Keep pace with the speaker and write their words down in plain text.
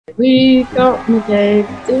We got McGee.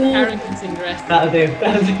 Karen can sing the rest. That'll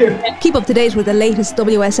do. Keep up to date with the latest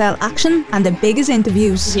WSL action and the biggest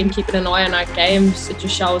interviews. Him keeping an eye on our games, it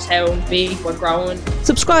just shows how big we're growing.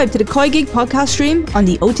 Subscribe to the COYGIG podcast stream on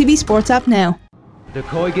the OTB Sports app now. The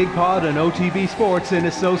COYGIG Pod and OTB Sports in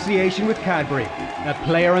association with Cadbury. A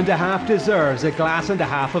player and a half deserves a glass and a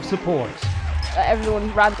half of support.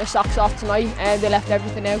 Everyone ran their socks off tonight and they left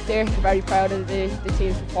everything out there. They're very proud of the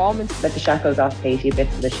team's performance. Let the shackles off Katie a bit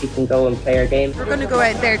so that she can go and play her game. We're going to go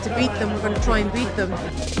out there to beat them. We're going to try and beat them.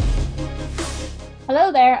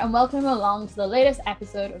 Hello there and welcome along to the latest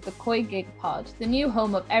episode of the COYGIG Pod, the new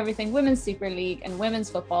home of everything Women's Super League and women's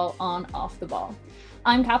football on off the ball.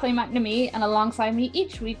 I'm Kathleen McNamee, and alongside me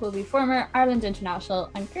each week will be former Ireland international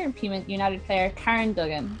and current Peamount United player Karen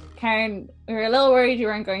Duggan. Karen, we were a little worried you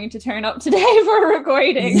weren't going to turn up today for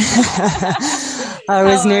recording. I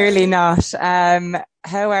was nearly not.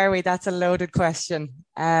 How are we? That's a loaded question.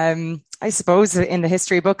 I suppose in the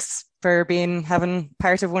history books for having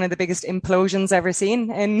part of one of the biggest implosions ever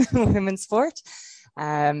seen in women's sport.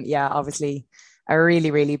 Obviously a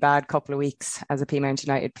really, really bad couple of weeks as a Peamount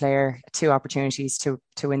United player. 2 opportunities to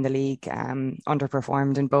win the league,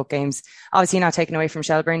 underperformed in both games. Obviously not taken away from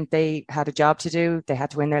Shelbourne. They had a job to do. They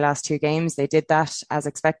had to win their last 2 games. They did that as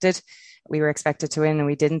expected. We were expected to win and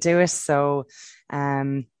we didn't do it. So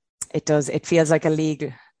it feels like a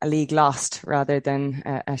league lost rather than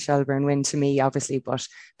a Shelbourne win to me, obviously, but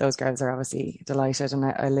those girls are obviously delighted, and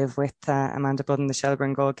I live with Amanda Budden, the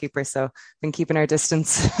Shelbourne goalkeeper, so I've been keeping our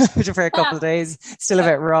distance for a couple of days. Still a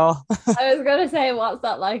bit raw. I was going to say, what's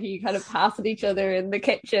that like? You kind of passing each other in the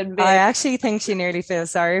kitchen? I actually think she nearly feels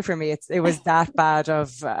sorry for me. It was that bad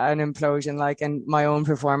of an implosion, and my own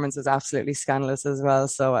performance was absolutely scandalous as well,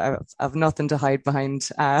 so I've nothing to hide behind.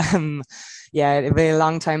 It'll be a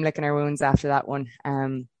long time licking our wounds after that one.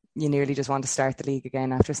 You nearly just want to start the league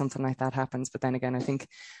again after something like that happens. But then again, I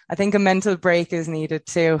think a mental break is needed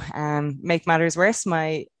too. Make matters worse,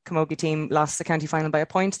 my camogie team lost the county final by a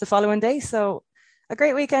point the following day. So a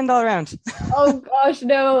great weekend all around. Oh gosh,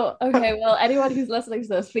 no. Okay, well, anyone who's listening to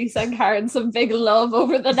this, please send Karen some big love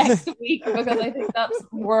over the next week, because I think that's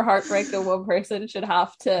more heartbreak than one person should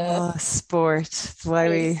have to. Sport. It's why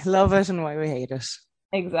we love it and why we hate it.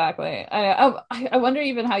 Exactly. I wonder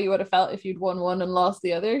even how you would have felt if you'd won one and lost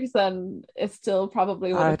the other, because then it still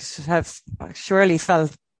probably would have surely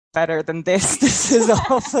felt better than this. This is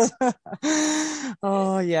awful.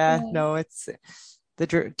 Oh yeah, no, it's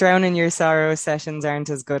the drown in your sorrow sessions aren't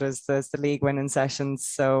as good as the league winning sessions.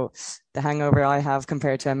 So the hangover I have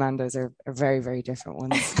compared to Amanda's are very, very different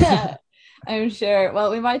ones. I'm sure. Well,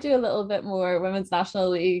 we might do a little bit more Women's National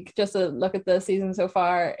League, just to look at the season so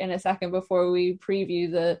far in a second before we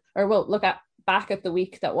preview we'll look back at the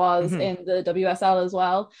week that was in the WSL as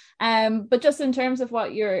well. But just in terms of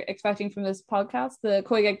what you're expecting from this podcast, the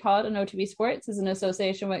COYGIG Pod and OTB Sports is in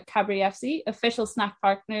association with Cadbury FC, official snack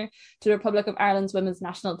partner to the Republic of Ireland's women's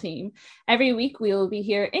national team. Every week we will be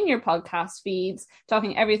here in your podcast feeds,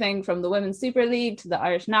 talking everything from the Women's Super League to the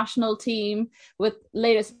Irish national team, with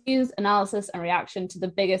latest news, analysis and reaction to the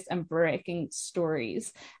biggest and breaking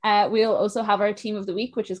stories. We'll also have our team of the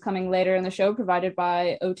week, which is coming later in the show, provided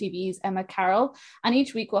by OTB's Emma Carroll. And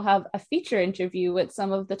each week we'll have a feature interview with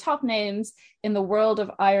some of the top names in the world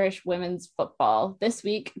of Irish women's football. This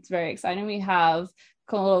week, it's very exciting. We have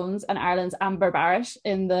Koln's and Ireland's Amber Barrett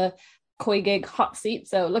in the COYGIG hot seat.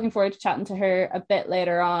 So looking forward to chatting to her a bit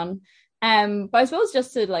later on. But I suppose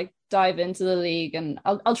just to dive into the league, and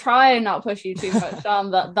I'll try and not push you too much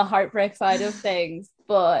on the heartbreak side of things.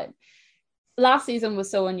 But last season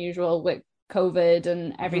was so unusual with COVID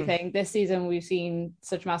and everything. This season we've seen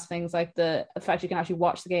such massive things, like the fact you can actually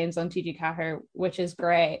watch the games on TG Caher, which is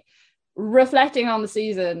great. Reflecting on the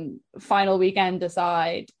season, final weekend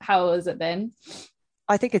aside, how has it been?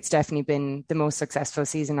 I think it's definitely been the most successful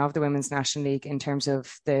season of the Women's National League in terms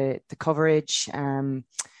of the coverage,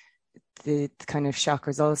 the kind of shock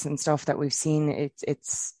results and stuff that we've seen.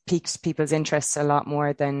 It's piqued people's interests a lot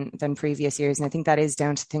more than previous years, and I think that is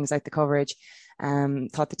down to things like the coverage.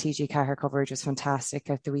 Thought the TG Caher coverage was fantastic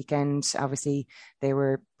at the weekend. Obviously, they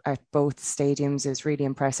were at both stadiums. It was really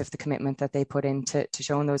impressive, the commitment that they put into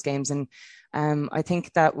showing those games. And I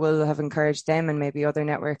think that will have encouraged them and maybe other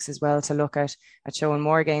networks as well to look at showing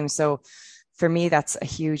more games. So for me, that's a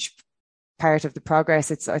huge part of the progress.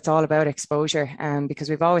 It's all about exposure, because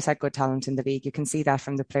we've always had good talent in the league. You can see that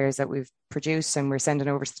from the players that we've produced and we're sending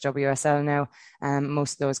over to the WSL now.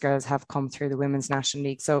 Most of those girls have come through the Women's National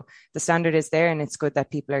League. So the standard is there, and it's good that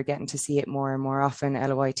people are getting to see it more and more often.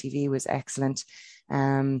 LOI TV was excellent.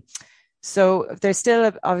 So there's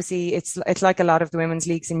still obviously it's like a lot of the women's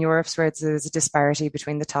leagues in Europe where there's a disparity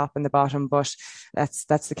between the top and the bottom, but that's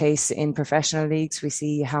the case in professional leagues. We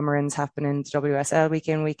see hammerings happen in the WSL week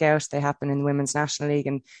in, week out. They happen in the Women's National League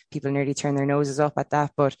and people nearly turn their noses up at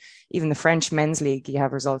that. But even the French men's league, you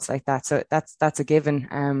have results like that. So that's a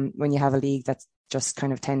given when you have a league that's just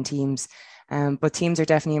kind of 10 teams. But teams are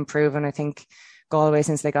definitely improving. I think Galway,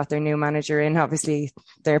 since they got their new manager in, obviously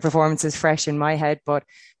their performance is fresh in my head, but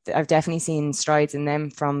I've definitely seen strides in them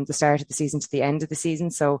from the start of the season to the end of the season.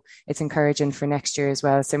 So it's encouraging for next year as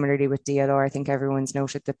well. Similarly with DLR, I think everyone's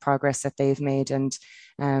noted the progress that they've made. And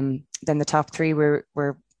then the top three were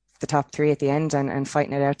the top three at the end and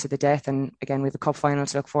fighting it out to the death. And again, we have a cup final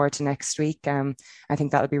to look forward to next week. I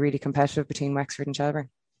think that'll be really competitive between Wexford and Shelburne.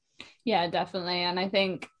 Yeah, definitely. And I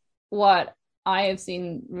think what I have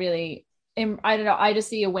seen really, I don't know, I just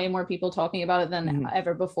see way more people talking about it than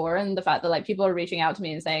ever before, and the fact that like people are reaching out to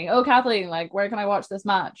me and saying, oh Kathleen, like where can I watch this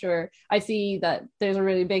match? Or I see that there's a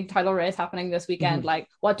really big title race happening this weekend, like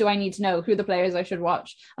what do I need to know, who are the players I should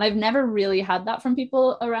watch? And I've never really had that from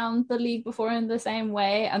people around the league before in the same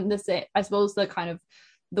way. And this, I suppose, the kind of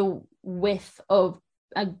the width of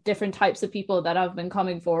different types of people that have been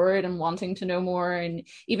coming forward and wanting to know more, and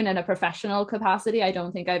even in a professional capacity, I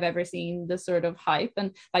don't think I've ever seen this sort of hype.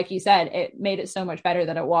 And like you said, it made it so much better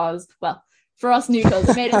that it was, well, for us neutrals,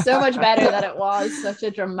 it made it so much better that it was such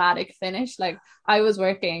a dramatic finish. Like I was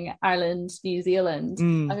working Ireland, New Zealand,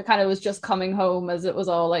 I kind of was just coming home as it was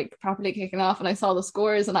all like properly kicking off, and I saw the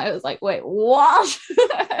scores and I was like, wait, what?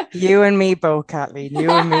 You and me both, Kathleen.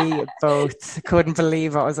 You and me both. Couldn't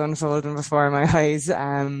believe what was unfolding before my eyes.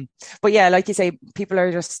 But yeah, like you say, people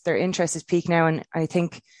are just, their interest is peak now, and I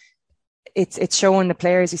think it's showing the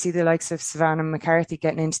players. You see the likes of Savannah McCarthy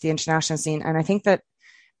getting into the international scene, and I think that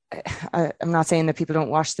I'm not saying that people don't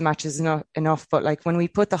watch the matches enough, but like when we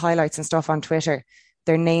put the highlights and stuff on Twitter,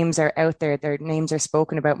 their names are out there, their names are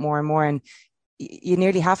spoken about more and more, and you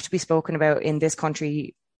nearly have to be spoken about in this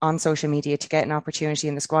country on social media to get an opportunity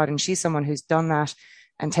in the squad. And she's someone who's done that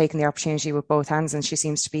and taken the opportunity with both hands, and she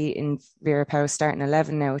seems to be in Vera Pauw's starting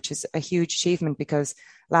 11 now, which is a huge achievement because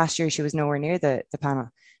last year she was nowhere near the panel.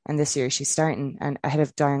 And this year she's starting and ahead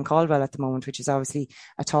of Diane Caldwell at the moment, which is obviously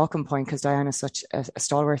a talking point because Diane is such a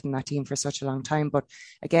stalwart in that team for such a long time. But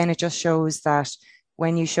again, it just shows that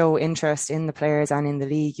when you show interest in the players and in the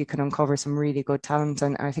league, you can uncover some really good talent.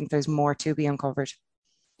 And I think there's more to be uncovered.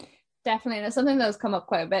 Definitely. And it's something that's come up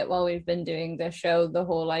quite a bit while we've been doing this show, the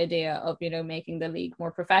whole idea of, you know, making the league more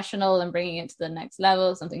professional and bringing it to the next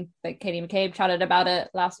level, something that Katie McCabe chatted about it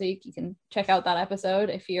last week. You can check out that episode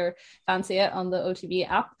if you're fancy it on the OTB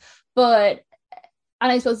app. But,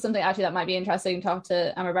 and I suppose something actually that might be interesting to talk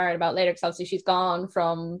to Amber Barrett about later, because obviously she's gone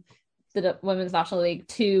from the Women's National League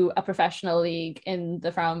to a professional league in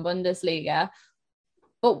the Frauen Bundesliga.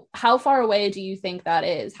 But how far away do you think that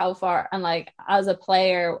is? How far, and like as a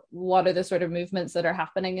player, what are the sort of movements that are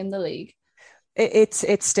happening in the league? It's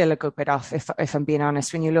still a good bit off, if I'm being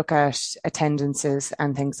honest. When you look at attendances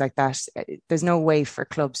and things like that, there's no way for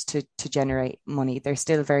clubs to generate money. They're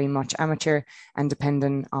still very much amateur and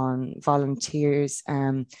dependent on volunteers.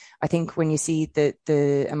 I think when you see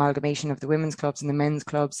the amalgamation of the women's clubs and the men's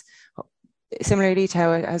clubs, similarly to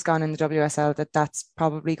how it has gone in the WSL, that's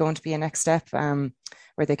probably going to be a next step,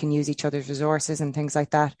 where they can use each other's resources and things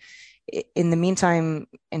like that. In the meantime,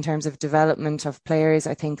 in terms of development of players,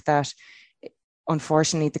 I think that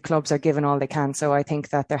unfortunately the clubs are given all they can. So I think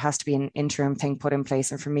that there has to be an interim thing put in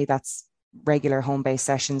place. And for me, that's regular home-based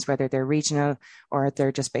sessions, whether they're regional or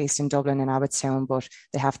they're just based in Dublin and Abbottstown, but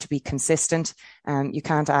they have to be consistent. You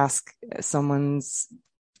can't ask someone's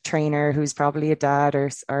trainer who's probably a dad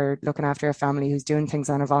or looking after a family who's doing things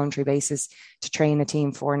on a voluntary basis to train a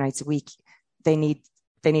team 4 nights a week. They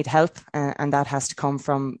need help, and that has to come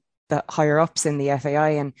from the higher ups in the FAI,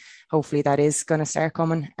 and hopefully that is going to start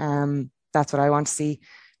coming. That's what I want to see.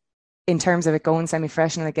 In terms of it going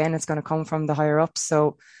semi-professional, again, it's going to come from the higher ups,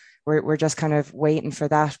 so we're just kind of waiting for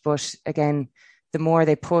that. But again, the more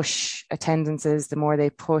they push attendances, the more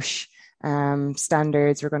they push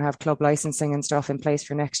standards. We're going to have club licensing and stuff in place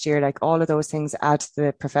for next year. Like all of those things add to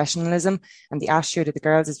the professionalism, and the attitude of the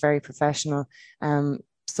girls is very professional.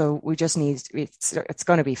 So we just need, it's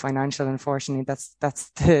going to be financial, unfortunately.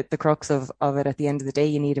 That's the crux of it. At the end of the day,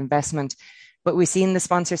 you need investment. But we've seen the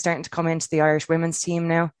sponsors starting to come into the Irish women's team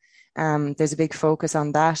now. There's a big focus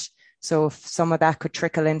on that. So if some of that could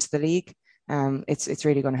trickle into the league, it's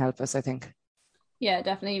really going to help us, I think. Yeah,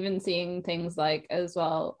 definitely. Even seeing things like, as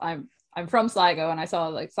well, I'm from Sligo, and I saw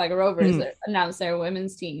like Sligo Rovers announce their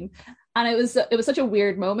women's team, and it was such a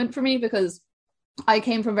weird moment for me, because I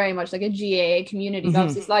came from very much like a GAA community.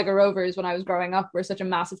 Obviously, Sligo Rovers, when I was growing up, were such a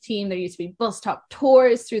massive team. There used to be bus top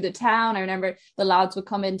tours through the town. I remember the lads would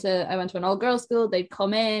come I went to an all-girls school. They'd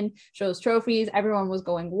come in, show us trophies. Everyone was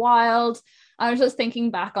going wild. I was just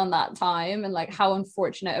thinking back on that time and like how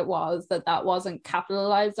unfortunate it was that wasn't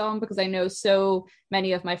capitalized on, because I know so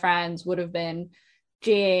many of my friends would have been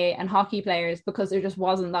GAA and hockey players because there just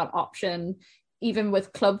wasn't that option, even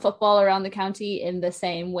with club football around the county, in the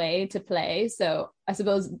same way to play. So I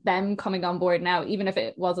suppose them coming on board now, even if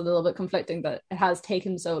it was a little bit conflicting that it has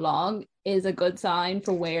taken so long, is a good sign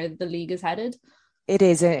for where the league is headed. It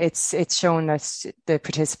is. It's shown that the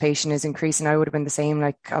participation is increasing. I would have been the same.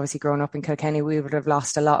 Like obviously growing up in Kilkenny, we would have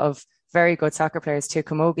lost a lot of very good soccer players to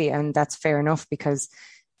camogie, and that's fair enough because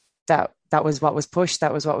that was what was pushed.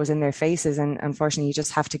 That was what was in their faces. And unfortunately, you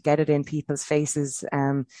just have to get it in people's faces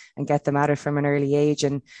and get them at it from an early age.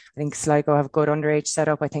 And I think Sligo have a good underage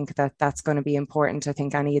setup. I think that's going to be important. I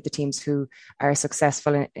think any of the teams who are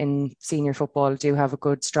successful in senior football do have a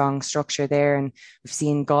good, strong structure there. And we've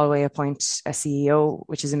seen Galway appoint a CEO,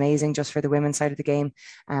 which is amazing just for the women's side of the game.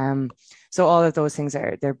 So all of those things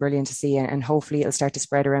they're brilliant to see, and hopefully it'll start to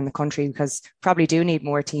spread around the country, because probably do need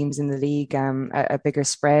more teams in the league, a bigger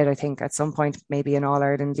spread. I think at some point maybe an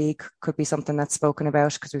All-Ireland League could be something that's spoken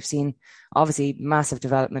about, because we've seen obviously massive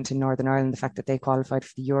development in Northern Ireland, the fact that they qualified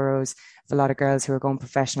for the Euros, a lot of girls who are going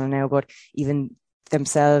professional now, but even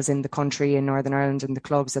themselves in the country in Northern Ireland and the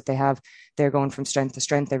clubs that they have, they're going from strength to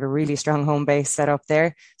strength. They have a really strong home base set up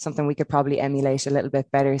there, something we could probably emulate a little bit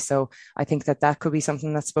better. So I think that could be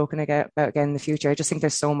something that's spoken about again in the future. I just think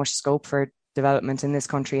there's so much scope for development in this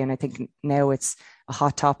country, and I think now it's a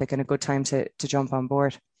hot topic and a good time to jump on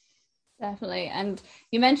board. Definitely. And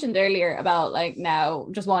you mentioned earlier about like now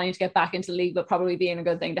just wanting to get back into the league, but probably being a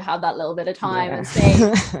good thing to have that little bit of time and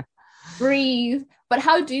stay breathe. But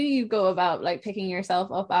how do you go about like picking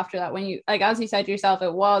yourself up after that, when you, like as you said yourself,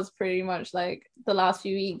 it was pretty much like the last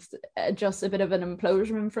few weeks just a bit of an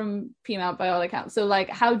implosion from Peamount by all accounts. So like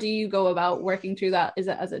how do you go about working through that? Is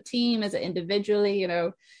it as a team? Is it individually? You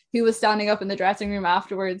know, who was standing up in the dressing room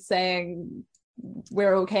afterwards saying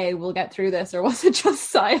we're okay, we'll get through this, or was it just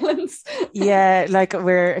silence? Yeah, like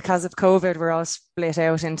because of COVID, we're all split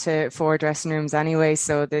out into 4 dressing rooms anyway,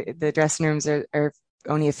 so the dressing rooms are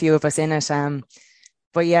only a few of us in it.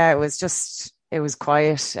 But yeah, it was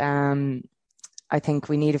quiet. I think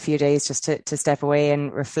we need a few days just to step away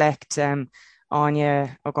and reflect.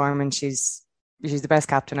 Anya O'Gorman, she's the best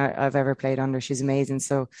captain I've ever played under. She's amazing.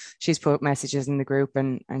 So she's put messages in the group,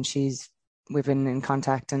 and we've been in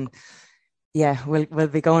contact, and yeah, we'll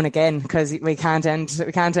be going again, because we can't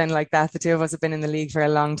end like that. The two of us have been in the league for a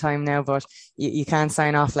long time now, but you can't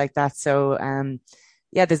sign off like that. So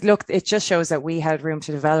yeah, it just shows that we had room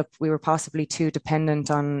to develop. We were possibly too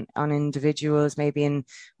dependent on individuals, maybe, and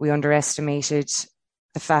we underestimated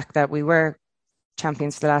the fact that we were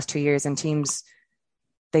champions for the last 2 years, and teams,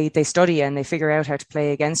 they study you and they figure out how to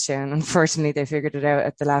play against you. And unfortunately, they figured it out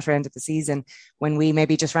at the latter end of the season, when we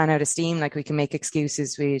maybe just ran out of steam. Like, we can make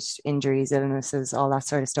excuses with injuries, illnesses, all that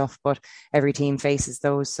sort of stuff, but every team faces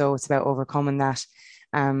those. So it's about overcoming that.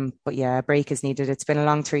 But yeah, a break is needed. It's been a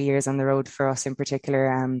long 3 years on the road for us in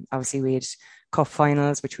particular. Obviously we had cup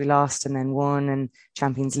finals, which we lost and then won, and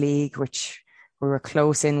Champions League, which we were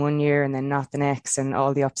close in 1 year and then not the next, and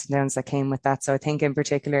all the ups and downs that came with that. So I think in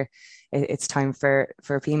particular, it's time for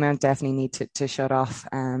Peamount definitely need to shut off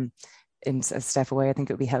and step away. I think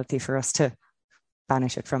it would be healthy for us to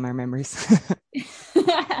banish it from our memories.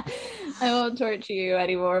 I won't torture you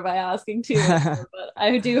anymore by asking too much, but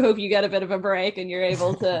I do hope you get a bit of a break and you're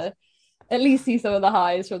able to at least see some of the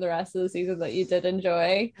highs from the rest of the season that you did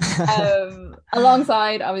enjoy.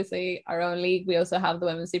 Alongside, obviously, our own league, we also have the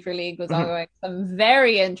Women's Super League was ongoing. Some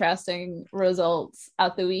very interesting results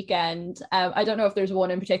at the weekend. I don't know if there's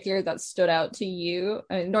one in particular that stood out to you.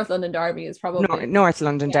 I mean, North London Derby is probably... North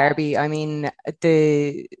London Derby. I mean,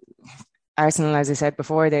 the... Arsenal, as I said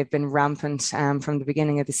before, they've been rampant from the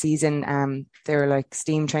beginning of the season. They were like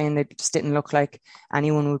steam train. They just didn't look like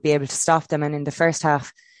anyone would be able to stop them. And in the first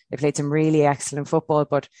half, they played some really excellent football,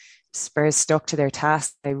 but Spurs stuck to their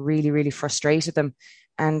task. They really, really frustrated them.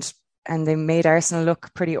 And they made Arsenal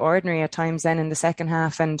look pretty ordinary at times then in the second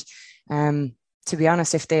half. And to be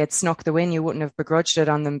honest, if they had snuck the win, you wouldn't have begrudged it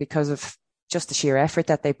on them because of just the sheer effort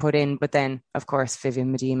that they put in. But then, of course,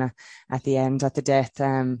 Vivian Miedema at the end, at the death,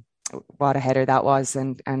 what a header that was,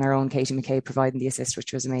 and our own Katie McKay providing the assist,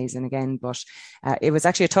 which was amazing again. But it was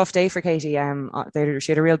actually a tough day for Katie. She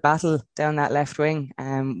had a real battle down that left wing.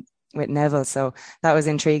 Neville. So that was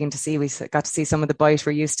intriguing to see. We got to see some of the bite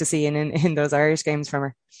we're used to seeing in those Irish games from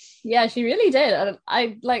her. Yeah, she really did. And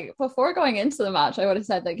I like, before going into the match, I would have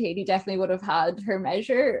said that Katie definitely would have had her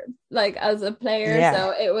measure, like, as a player. Yeah.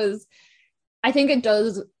 So it was, I think it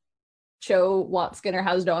does show what Skinner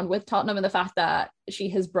has done with Tottenham, and the fact that she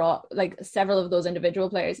has brought like several of those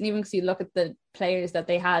individual players. And even because you look at the players that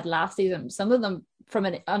they had last season, some of them from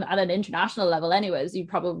at an international level anyways, you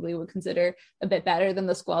probably would consider a bit better than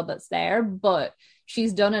the squad that's there. But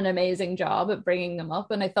she's done an amazing job at bringing them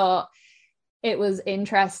up. And I thought it was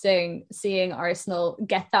interesting seeing Arsenal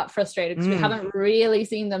get that frustrated, because we haven't really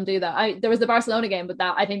seen them do that. There was the Barcelona game, but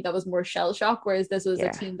I think that was more shell shock, whereas this was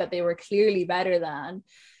a team that they were clearly better than,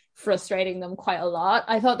 frustrating them quite a lot.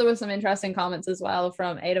 I thought there was some interesting comments as well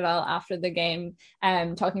from Edeval after the game,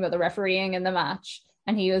 talking about the refereeing in the match.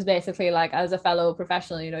 And he was basically like, as a fellow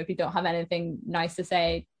professional, if you don't have anything nice to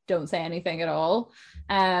say, don't say anything at all.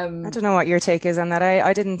 I don't know what your take is on that.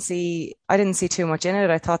 I didn't see too much in it.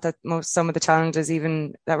 I thought that some of the challenges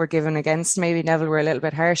even that were given against maybe Neville were a little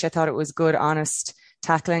bit harsh. I thought it was good, honest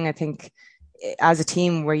tackling. I think as a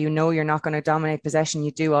team where you're not going to dominate possession,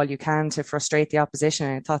 you do all you can to frustrate the opposition.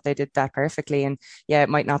 And I thought they did that perfectly. And yeah, it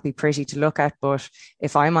might not be pretty to look at, but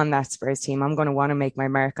if I'm on that Spurs team, I'm going to want to make my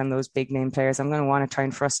mark on those big name players. I'm going to want to try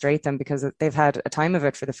and frustrate them, because they've had a time of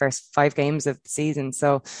it for the first 5 games of the season.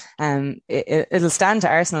 So it'll stand to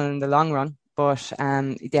Arsenal in the long run. But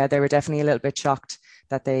they were definitely a little bit shocked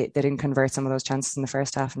that they didn't convert some of those chances in the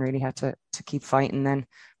first half and really had to keep fighting then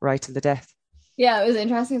right to the death. Yeah, it was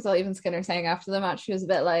interesting as well. Even Skinner saying after the match, she was a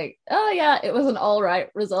bit like, "Oh yeah, it was an all right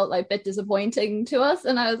result, like a bit disappointing to us."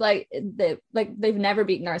 And I was like, they've never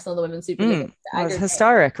beaten Arsenal in the Women's Super League. It was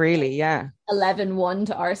historic, really. Yeah, 11-1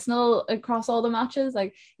 to Arsenal across all the matches,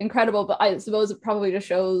 like incredible. But I suppose it probably just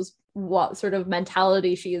shows what sort of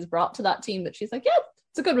mentality she has brought to that team. That she's like, yeah,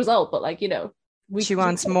 it's a good result, but she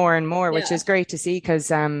wants more and more, which is great to see,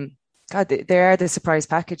 because God, they are the surprise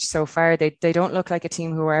package so far. They don't look like a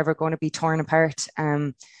team who are ever going to be torn apart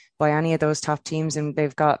by any of those top teams, and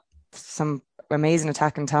they've got some amazing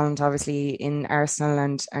attacking talent, obviously, in Arsenal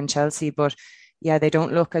and Chelsea. But yeah, they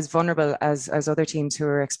don't look as vulnerable as other teams who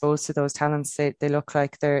are exposed to those talents. They look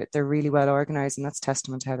like they're really well organised, and that's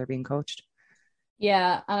testament to how they're being coached.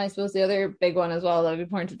 Yeah, and I suppose the other big one as well that would be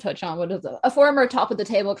important to touch on was a former top of the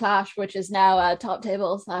table clash, which is now a top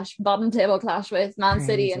table / bottom table clash with Man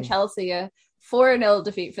City and Chelsea, a 4-0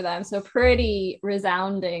 defeat for them. So pretty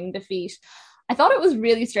resounding defeat. I thought it was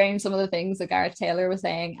really strange, some of the things that Gareth Taylor was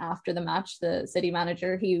saying after the match, the City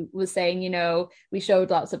manager. He was saying, we showed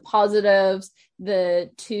lots of positives. The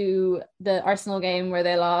Arsenal game where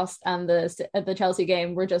they lost and the Chelsea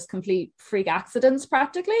game were just complete freak accidents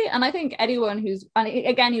practically. And I think anyone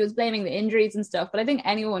again, he was blaming the injuries and stuff, but I think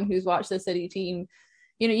anyone who's watched the City team,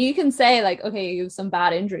 you can say like, okay, you have some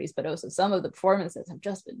bad injuries, but also some of the performances have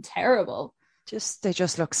just been terrible. They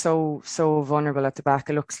just look so vulnerable at the back.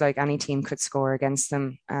 It looks like any team could score against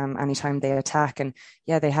them anytime they attack. And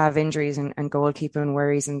yeah, they have injuries and goalkeeping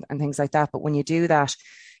worries and things like that. But when you do that,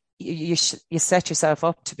 you set yourself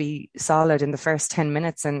up to be solid in the first 10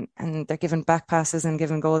 minutes, and they're giving back passes and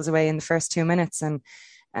giving goals away in the first 2 minutes,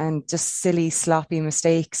 and just silly, sloppy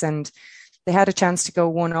mistakes. And they had a chance to go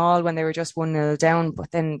 1-1 when they were just 1-0 down,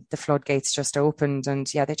 but then the floodgates just opened,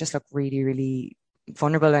 and yeah, they just look really, really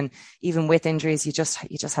vulnerable. And even with injuries, you just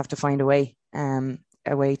have to find a way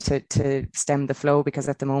to stem the flow, because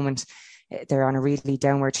at the moment they're on a really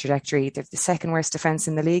downward trajectory. They're the second worst defense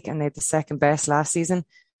in the league, and they're the second best last season.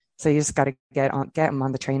 So you just got to get them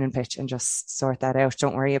on the training pitch and just sort that out.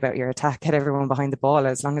 Don't worry about your attack. Get everyone behind the ball,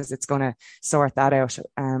 as long as it's going to sort that out.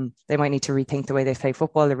 They might need to rethink the way they play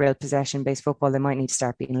football, the real possession-based football. They might need to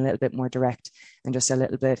start being a little bit more direct and just a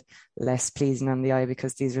little bit less pleasing on the eye,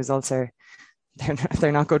 because these results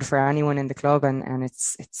they're not good for anyone in the club, and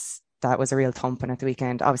it's that was a real thumping at the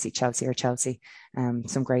weekend. Obviously Chelsea are Chelsea,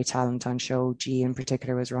 some great talent on show. G in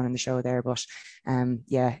particular was running the show there, but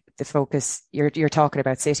the focus, you're talking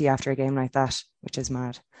about City after a game like that, which is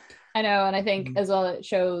mad. I know, and I think as well it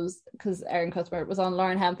shows, because Erin Cuthbert was on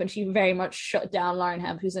Lauren Hemp and she very much shut down Lauren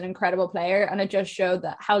Hemp, who's an incredible player, and it just showed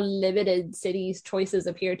that how limited City's choices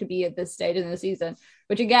appear to be at this stage in the season,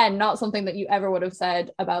 which again, not something that you ever would have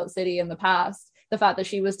said about City in the past. The fact that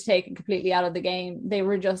she was taken completely out of the game, they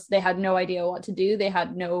had no idea what to do. They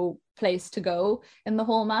had no place to go in the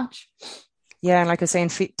whole match. Yeah, and like I was saying,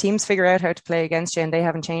 teams figure out how to play against you, and they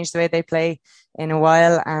haven't changed the way they play in a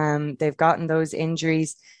while. They've gotten those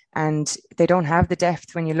injuries, and they don't have the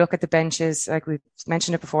depth. When you look at the benches, like we've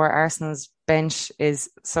mentioned it before, Arsenal's bench is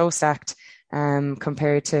so stacked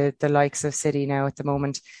compared to the likes of City now at the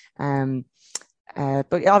moment.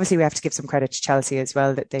 But obviously we have to give some credit to Chelsea as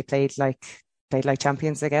well, that they played like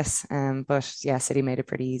champions, I guess. But yeah, City made it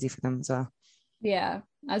pretty easy for them as well. Yeah,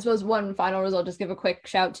 I suppose one final result, just give a quick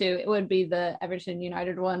shout to, it would be the Everton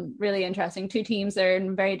United one. Really interesting. Two teams that are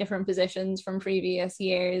in very different positions from previous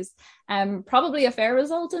years. Probably a fair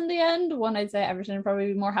result in the end. One I'd say Everton are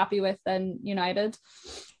probably more happy with than United.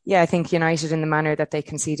 Yeah, I think United, in the manner that they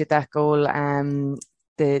conceded that goal,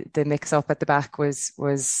 the mix up at the back was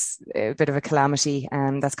a bit of a calamity.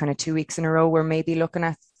 That's kind of 2 weeks in a row we're maybe looking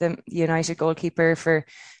at the United goalkeeper for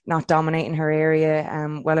not dominating her area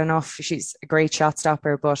well enough. She's a great shot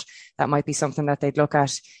stopper, but that might be something that they'd look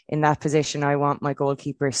at in that position. I want my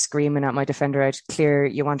goalkeeper screaming at my defender out clear.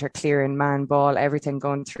 You want her clear in man, ball, everything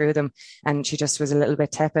going through them. And she just was a little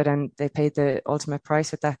bit tepid, and they paid the ultimate price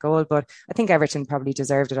with that goal. But I think Everton probably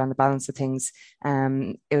deserved it on the balance of things.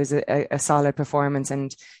 It was a solid performance,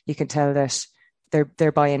 and you can tell that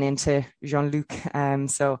they're buying into Jean-Luc.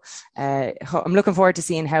 So I'm looking forward to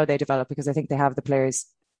seeing how they develop, because I think they have the players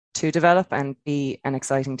to develop and be an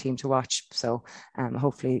exciting team to watch. So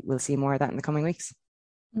hopefully we'll see more of that in the coming weeks.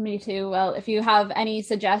 Me too. Well, if you have any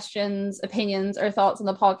suggestions, opinions, or thoughts on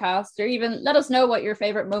the podcast, or even let us know what your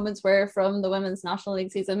favorite moments were from the Women's National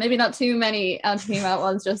League season. Maybe not too many anti-Peamount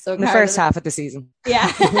ones, just so the first half of the season.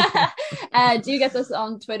 Yeah. Do get us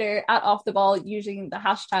on Twitter at Off the Ball using the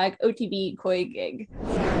hashtag OTB COYGIG.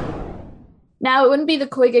 Now, it wouldn't be the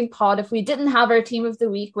COYGIG pod if we didn't have our team of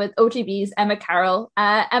the week with OTB's Emma Carroll.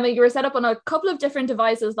 Emma, you were set up on a couple of different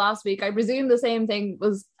devices last week. I presume the same thing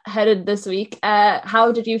was headed this week.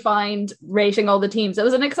 How did you find rating all the teams? It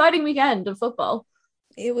was an exciting weekend of football.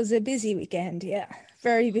 It was a busy weekend, yeah.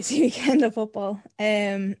 Very busy weekend of football.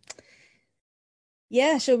 Yeah,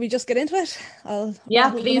 shall we just get into it?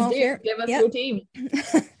 Please do. Here. Give us your team.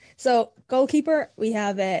 So, goalkeeper, we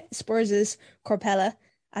have Spurs' Corpella.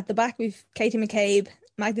 At the back, we've Katie McCabe,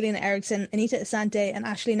 Magdalena Eriksson, Anita Asante, and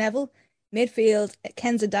Ashley Neville. Midfield,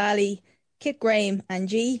 Kenza Daly, Kit Graham, and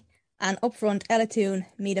G. And up front, Ella Toon,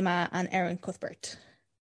 Miedema, and Erin Cuthbert.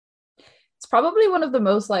 It's probably one of the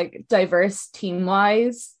most diverse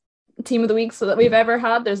team-wise team of the week that we've ever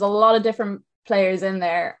had. There's a lot of different players in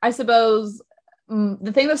there. I suppose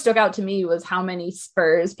the thing that stuck out to me was how many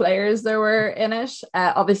Spurs players there were in it.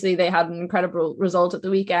 Obviously, they had an incredible result at the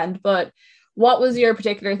weekend, but what was your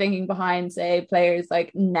particular thinking behind, say, players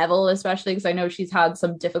like Neville, especially because I know she's had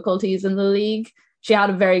some difficulties in the league? She had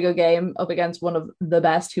a very good game up against one of the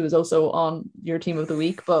best, who was also on your team of the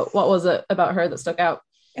week. But what was it about her that stuck out?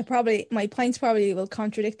 My points probably will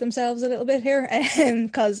contradict themselves a little bit here,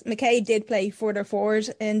 because McCabe did play further forward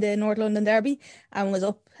in the North London derby and was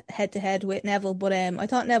up head to head with Neville. But I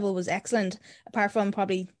thought Neville was excellent, apart from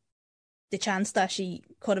probably the chance that she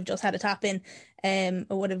could have just had a tap in. It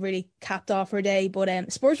would have really capped off her day.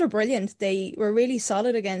 But Spurs were brilliant. They were really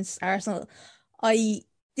solid against Arsenal. I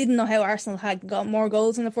didn't know how Arsenal had got more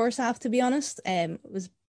goals in the first half, to be honest. It was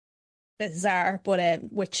bizarre, but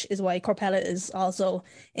which is why Corpella is also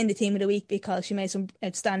in the team of the week, because she made some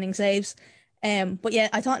outstanding saves. But yeah,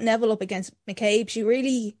 I thought Neville up against McCabe, she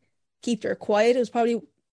really kept her quiet. It was probably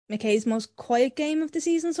McCabe's most quiet game of the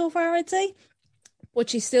season so far, I'd say. But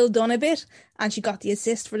she's still done a bit, and she got the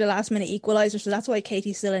assist for the last minute equaliser, so that's why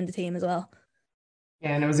Katie's still in the team as well.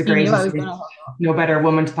 Yeah, and it was a great, no better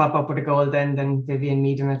woman to pop up with a goal than Vivian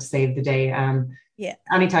Miedema to save the day. Yeah.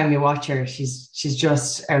 Anytime you watch her, she's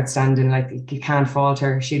just outstanding. You can't fault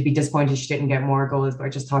her. She'd be disappointed she didn't get more goals, but I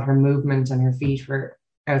just thought her movement and her feet were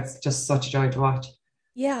just such a joy to watch.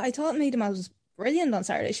 Yeah, I thought Miedema was brilliant on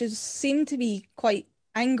Saturday. She seemed to be quite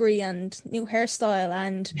angry, and new hairstyle,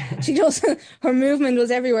 and she just her movement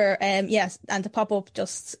was everywhere. Yes, and to pop up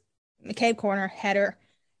just McCabe corner header,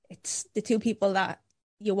 it's the two people that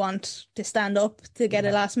you want to stand up to get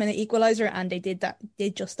a last minute equaliser, and they did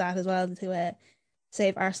just that as well to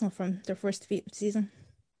save Arsenal from their first defeat of the season.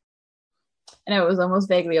 And it was almost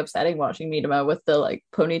vaguely upsetting watching Miedema with the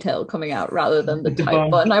ponytail coming out rather than the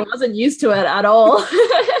tight bun. I wasn't used to it at all.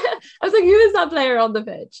 I was like, who is that player on the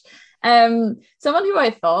pitch? Someone who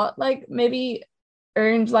I thought maybe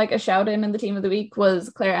earned a shout in the team of the week was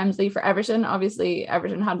Claire Emsley for Everton. Obviously,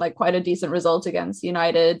 Everton had quite a decent result against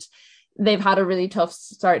United. They've had a really tough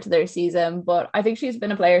start to their season, but I think she's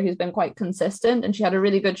been a player who's been quite consistent, and she had a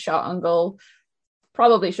really good shot on goal.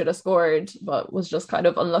 Probably should have scored, but was just kind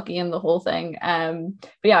of unlucky in the whole thing. But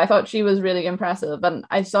yeah, I thought she was really impressive, and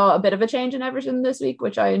I saw a bit of a change in Everton this week,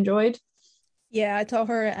 which I enjoyed. Yeah, I thought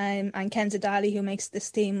her and Kenza Daly, who makes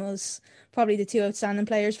this team, was probably the two outstanding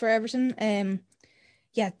players for Everton.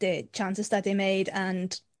 The chances that they made,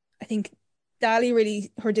 and I think Daly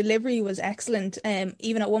really, her delivery was excellent.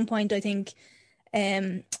 Even at one point, I think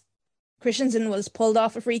Christensen was pulled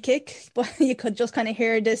off a free kick, but you could just kind of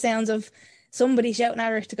hear the sounds of somebody shouting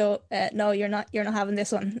at her to go, no, you're not having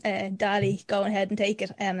this one. Daly, go ahead and take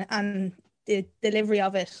it. And the delivery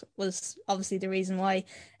of it was obviously the reason why.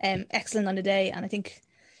 Excellent on the day, and I think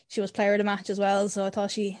she was player of the match as well. So I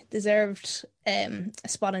thought she deserved a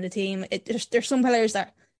spot in the team. There's some players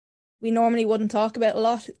that we normally wouldn't talk about a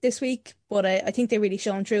lot this week, but I think they really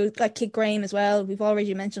shone through. Like Kit Graham as well. We've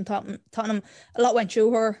already mentioned Tottenham. A lot went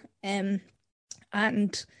through her, and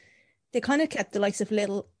they kind of kept the likes of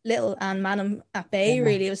Little and Manham at bay. Yeah.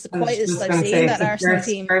 Really, it was the quietest I've seen that Arsenal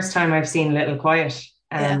team. First time I've seen Little quiet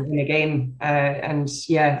in a game, and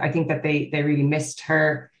I think that they really missed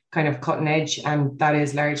her kind of cutting edge, and that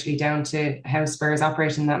is largely down to how Spurs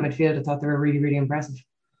operate in that midfield. I thought they were really, really impressive.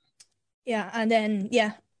 Yeah, and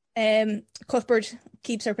then Cuthbert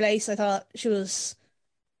keeps her place. I thought she was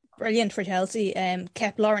brilliant for Chelsea.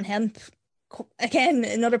 Kept Lauren Hemp, again,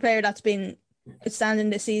 another player that's been outstanding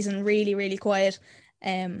this season, really, really quiet.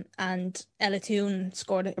 And Ella Toone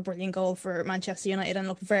scored a brilliant goal for Manchester United and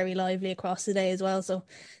looked very lively across the day as well. So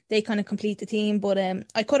they kind of complete the team. But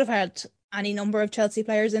I could have had any number of Chelsea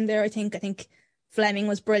players in there. I think Fleming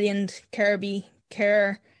was brilliant, Kirby,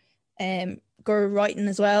 Kerr, Gur Wrighton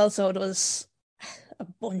as well. So it was a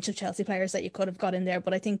bunch of Chelsea players that you could have got in there.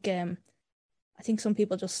 But I think some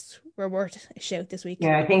people just were worth a shout this week.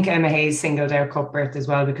 Yeah, I think Emma Hayes singled out Cuthbert as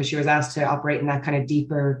well, because she was asked to operate in that kind of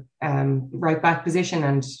deeper right back position,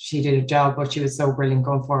 and she did a job, but she was so brilliant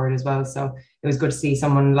going forward as well. So it was good to see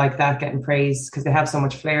someone like that getting praise, because they have so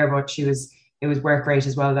much flair, but it was work rate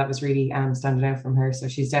as well that was really standing out from her. So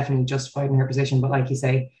she's definitely justified in her position. But like you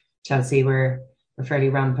say, Chelsea were fairly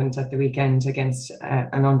rampant at the weekend against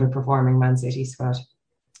an underperforming Man City squad.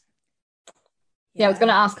 Yeah, I was going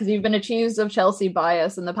to ask, because you've been accused of Chelsea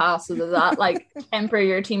bias in the past, so does that like temper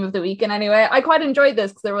your team of the week in any way? I quite enjoyed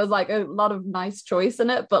this because there was like a lot of nice choice in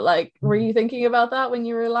it, but like, were you thinking about that when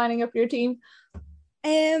you were lining up your team?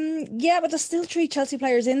 Yeah, but there's still 3 Chelsea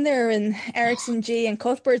players in there, and Ericsson, G and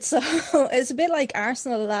Cuthbert, so it's a bit like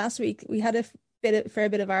Arsenal last week. We had a fair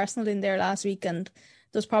bit of Arsenal in there last week, and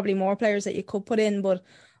there's probably more players that you could put in, but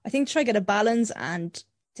I think try to get a balance and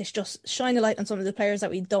just shine a light on some of the players that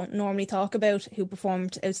we don't normally talk about who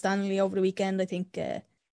performed outstandingly over the weekend. I think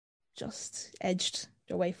just edged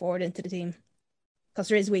their way forward into the team, because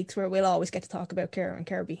there is weeks where we'll always get to talk about Karen and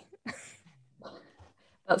Kirby.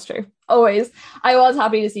 That's true. Always. I was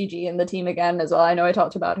happy to see G in the team again as well. I know I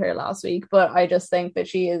talked about her last week, but I just think that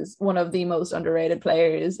she is one of the most underrated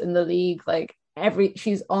players in the league. Like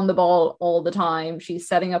she's on the ball all the time. She's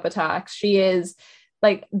setting up attacks. She is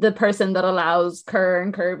like the person that allows Kerr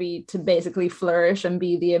and Kirby to basically flourish and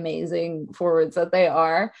be the amazing forwards that they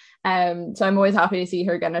are. So I'm always happy to see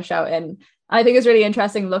her getting a shout in. I think it's really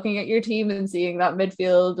interesting looking at your team and seeing that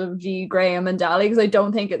midfield of G, Graham and Daly, because I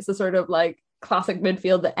don't think it's the sort of like classic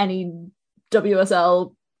midfield that any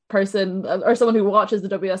WSL person or someone who watches the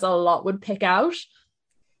WSL a lot would pick out.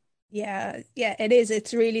 Yeah, it is.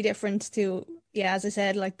 It's really different to, as I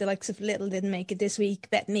said, like the likes of Little didn't make it this week,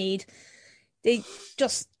 Beth Mead. They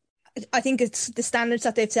just, I think it's the standards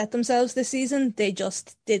that they've set themselves this season. They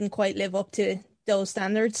just didn't quite live up to those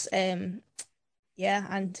standards. And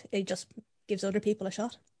it just gives other people a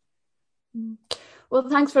shot. Well,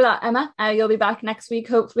 thanks for that, Emma. You'll be back next week,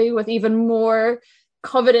 hopefully, with even more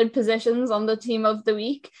coveted positions on the team of the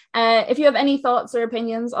week. If you have any thoughts or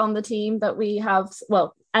opinions on the team that we have,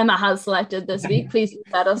 Emma has selected this week, please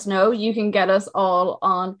let us know. You can get us all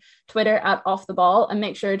on Twitter at Off The Ball, and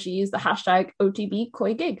make sure to use the hashtag OTB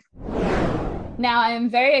COYGIG. Now, I am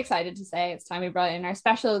very excited to say it's time we brought in our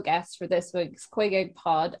special guest for this week's COYGIG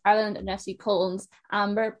Pod, Ireland and FC Koln's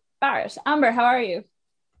Amber Barrett. Amber, how are you?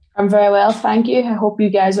 I'm very well, thank you. I hope you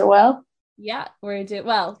guys are well. Yeah, we're doing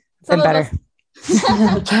well. Some better.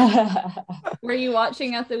 Were you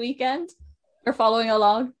watching at the weekend or following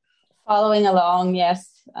along? Following along, yes.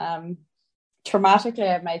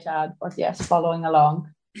 Traumatically, I might add, but yes, following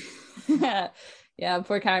along. Yeah,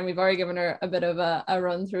 poor Karen. We've already given her a bit of a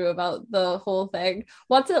run through about the whole thing.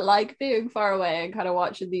 What's it like being far away and kind of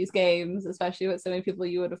watching these games, especially with so many people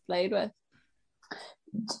you would have played with?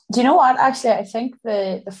 Do you know what? Actually, I think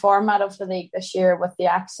the format of the league this year with the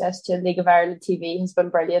access to League of Ireland TV has been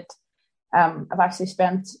brilliant. I've actually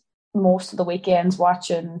spent most of the weekends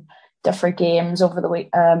watching different games over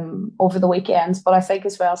the weekends, but I think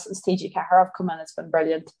as well, since TG Cahir have come in, it's been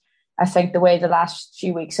brilliant. I think the way the last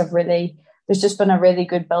few weeks have really, there's just been a really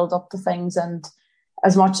good build up to things, and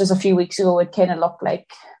as much as a few weeks ago it kind of looked like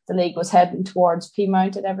the league was heading towards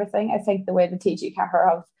Peamount and everything, I think the way the TG Cahir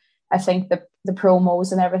have, I think the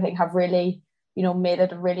promos and everything have really, made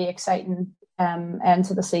it a really exciting end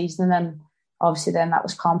to the season, and then obviously then that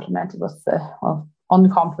was uncomplimented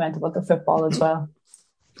with the football as well.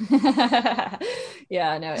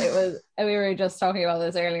 Yeah, no, it was. We were just talking about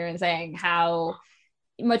this earlier and saying how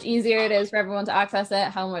much easier it is for everyone to access it,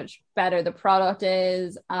 how much better the product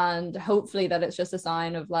is, and hopefully that it's just a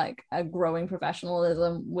sign of like a growing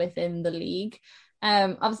professionalism within the league.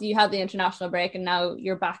 Obviously you had the international break and now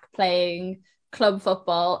you're back playing club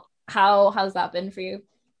football. How has that been for you?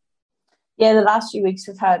 Yeah, the last few weeks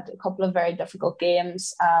we've had a couple of very difficult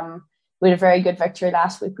games. We had a very good victory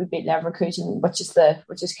last week. We beat Leverkusen, which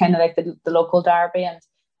is kind of like the local derby. And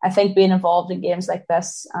I think being involved in games like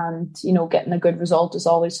this and, you know, getting a good result is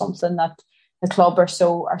always something that the club are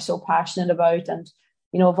so passionate about. And,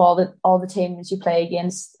 you know, of all the teams you play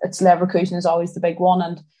against, it's Leverkusen is always the big one.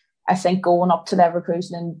 And I think going up to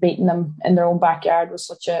Leverkusen and beating them in their own backyard was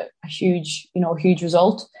such a huge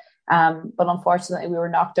result. But unfortunately, we were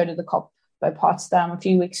knocked out of the cup by Potsdam a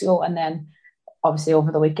few weeks ago, and then obviously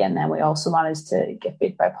over the weekend, then we also managed to get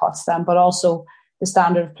beat by Potsdam. But also the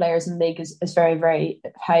standard of players in the league is very, very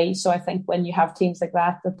high. So I think when you have teams like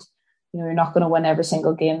that, you know, you're not going to win every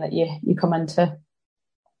single game that you come into.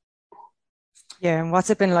 Yeah, and what's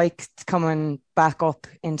it been like coming back up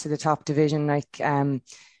into the top division? Like,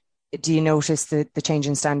 do you notice the change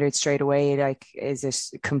in standards straight away? Like, is it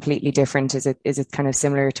completely different? Is it kind of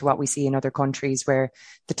similar to what we see in other countries where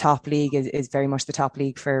the top league is very much the top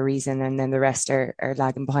league for a reason, and then the rest are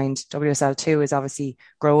lagging behind? WSL 2 is obviously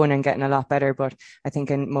growing and getting a lot better, but I think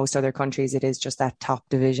in most other countries it is just that top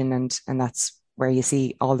division, and that's where you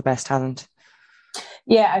see all the best talent.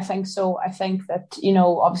 Yeah, I think so. I think that, you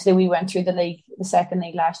know, obviously we went through the second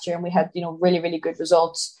league last year, and we had, you know, really, really good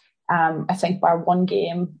results. I think by one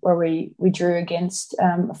game where we drew against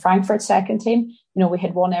Frankfurt's second team, you know, we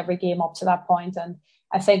had won every game up to that point. And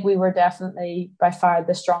I think we were definitely by far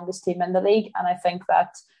the strongest team in the league. And I think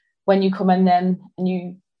that when you come in then and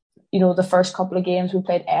you know, the first couple of games we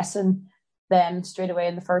played Essen, then straight away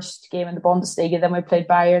in the first game in the Bundesliga, then we played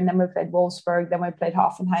Bayern, then we played Wolfsburg, then we played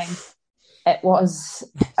Hoffenheim. It was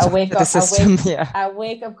a wake-up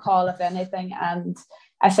call, if anything. And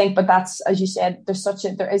I think, but that's, as you said,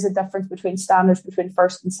 there is a difference between standards between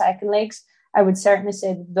first and second leagues. I would certainly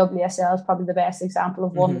say the WSL is probably the best example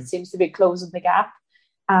of one that seems to be closing the gap.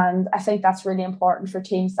 And I think that's really important for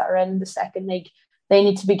teams that are in the second league. They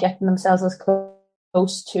need to be getting themselves as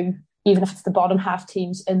close to, even if it's the bottom half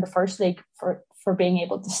teams in the first league, for being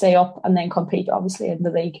able to stay up and then compete, obviously, in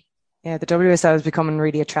the league. Yeah, the WSL is becoming a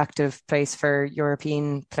really attractive place for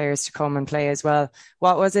European players to come and play as well.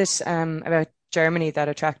 What was it about Germany that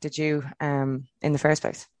attracted you in the first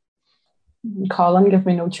place? Koln gave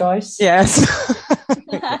me no choice. Yes.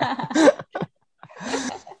 That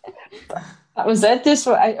was it.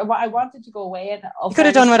 I wanted to go away. And you could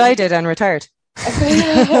have done what I did and retired.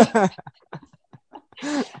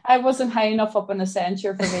 I wasn't high enough up in the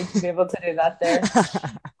censure for me to be able to do that there.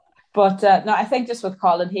 But no, I think just with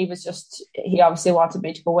Koln, he obviously wanted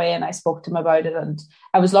me to go away, and I spoke to him about it. And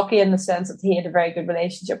I was lucky in the sense that he had a very good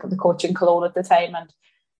relationship with the coach in Cologne at the time. And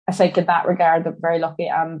I think in that regard, I'm very lucky.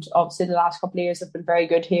 And obviously the last couple of years have been very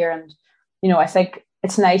good here. And, you know, I think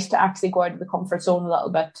it's nice to actually go out of the comfort zone a little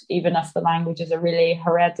bit, even if the language is a really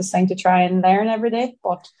horrendous thing to try and learn every day.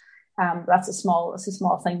 But that's a small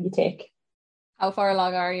thing you take. How far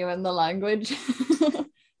along are you in the language?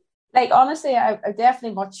 Like, honestly, I'm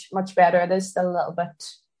definitely much better. It is still a little bit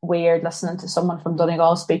weird listening to someone from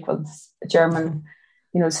Donegal speak with German,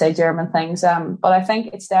 you know, say German things. But I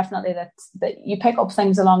think it's definitely that you pick up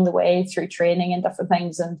things along the way through training and different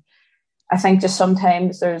things. And I think just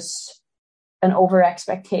sometimes there's an over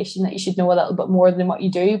expectation that you should know a little bit more than what you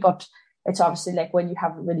do. But it's obviously like when you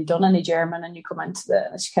haven't really done any German and you come into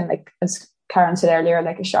it's kind of like, as Karen said earlier,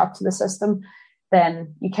 like a shock to the system.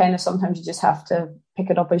 Then you kind of sometimes you just have to pick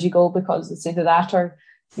it up as you go, because it's either that or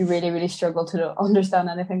you really, really struggle to understand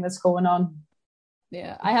anything that's going on.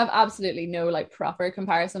 Yeah, I have absolutely no like proper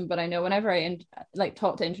comparison, but I know whenever I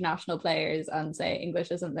talk to international players and say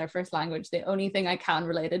English isn't their first language, the only thing I can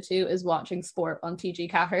relate it to is watching sport on TG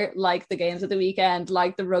Cathart, like the games of the weekend,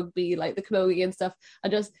 like the rugby, like the camogie and stuff,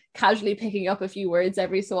 and just casually picking up a few words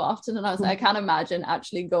every so often. And I was like, I can't imagine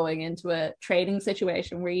actually going into a training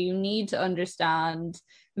situation where you need to understand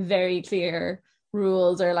very clear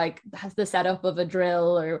rules, or like the setup of a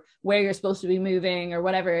drill, or where you're supposed to be moving, or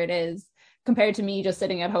whatever it is, compared to me just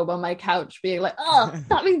sitting at home on my couch being like, oh,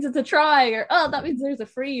 that means it's a try, or oh, that means there's a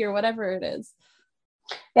free, or whatever it is.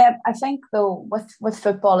 Yeah, I think though with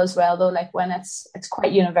football as well, though, like when it's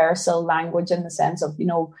quite universal language in the sense of, you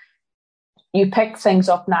know, you pick things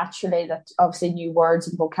up naturally, that obviously new words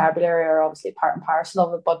and vocabulary are obviously part and parcel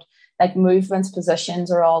of it, but like movements,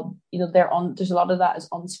 positions are all, there's a lot of that is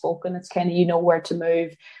unspoken. It's kind of, where to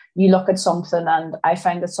move. You look at something, and I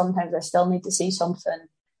find that sometimes I still need to see something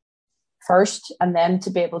first and then to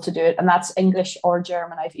be able to do it. And that's English or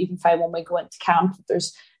German. I've even found when we go into camp,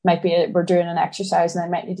 we're doing an exercise and I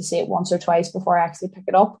might need to see it once or twice before I actually pick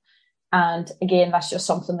it up. And again, that's just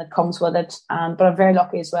something that comes with it. But I'm very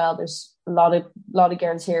lucky as well. There's a lot of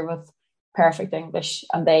girls here with perfect English,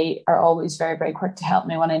 and they are always very, very quick to help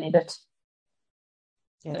me when I need it.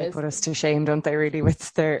 Yeah, they put us to shame, don't they, really,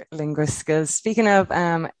 with their linguist skills. Speaking of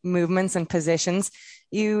movements and positions,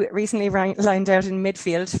 you recently lined out in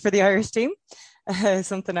midfield for the Irish team.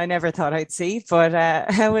 Something I never thought I'd see, but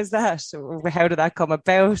how was that? How did that come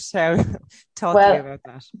about? Talk to me about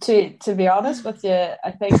that. To be honest with you,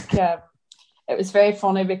 I think it was very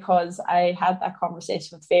funny because I had that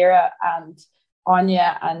conversation with Vera and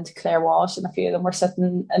Anya and Claire Walsh, and a few of them were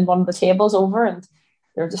sitting in one of the tables over, and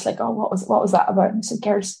they were just like, "Oh, what was that about?" And I said,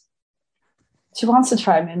 "Girls, she wants to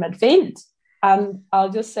try me in midfield." And I'll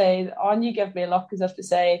just say, Anya gave me a look as if to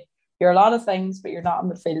say, "You're a lot of things, but you're not a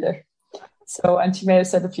midfielder." So, and she may have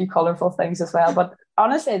said a few colourful things as well. But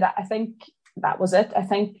honestly, I think that was it. I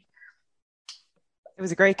think it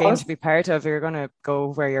was a great game to be part of. You're going to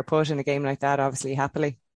go where you're put in a game like that, obviously,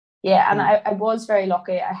 happily. Yeah, and I was very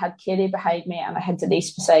lucky. I had Katie behind me and I had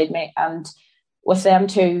Denise beside me. And with them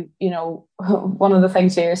two, one of the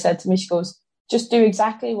things Vera said to me, she goes, "Just do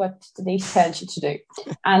exactly what Denise tells you to do."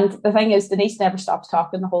 And the thing is, Denise never stops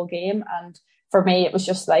talking the whole game. And for me, it was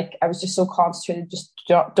just like, I was just so concentrated. Just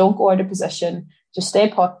don't go out of position. Just stay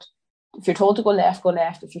put. If you're told to go left, go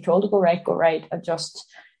left. If you're told to go right, go right.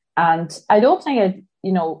 And I don't think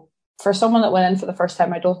for someone that went in for the first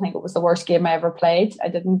time, I don't think it was the worst game I ever played. I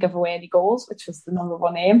didn't give away any goals, which was the number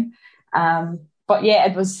one aim. But yeah,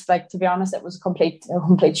 it was like, to be honest, it was a complete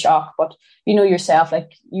shock. But yourself,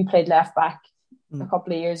 like you played left back a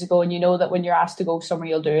couple of years ago, and you know that when you're asked to go somewhere,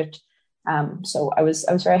 you'll do it. So I was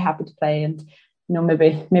very happy to play, and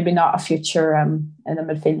maybe not a future in the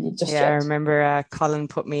midfield just yet. I remember Koln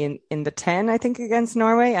put me in the 10, I think, against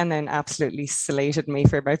Norway, and then absolutely slated me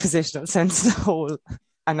for my positional sense. The whole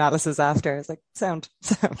analysis after, I was like, sound.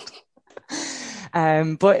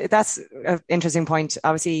 But that's an interesting point.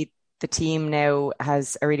 Obviously, the team now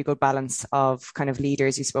has a really good balance of kind of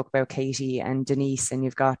leaders. You spoke about Katie and Denise, and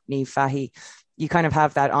you've got Niamh Fahey. You kind of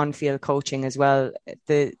have that on-field coaching as well.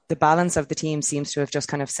 The balance of the team seems to have just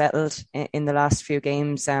kind of settled in the last few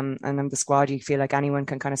games, and on the squad you feel like anyone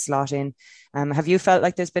can kind of slot in. Have you felt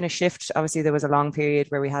like there's been a shift? Obviously there was a long period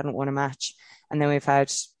where we hadn't won a match, and then we've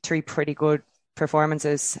had 3 pretty good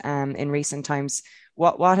performances in recent times.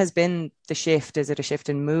 What has been the shift? Is it a shift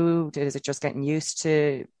in mood? Is it just getting used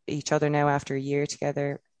to each other now after a year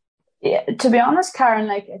together? Yeah, to be honest, Karen,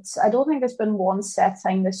 I don't think there's been one set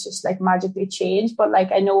thing that's just like magically changed. But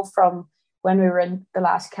I know from when we were in the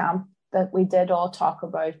last camp that we did all talk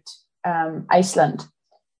about Iceland,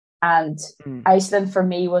 and Iceland for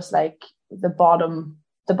me was like the bottom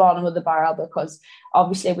of the barrel, because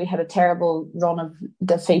obviously we had a terrible run of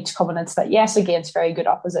defeats coming into that. Yes, against very good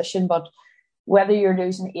opposition, but whether you're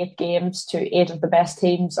losing 8 games to 8 of the best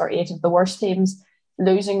teams or 8 of the worst teams,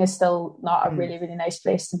 losing is still not a really, really nice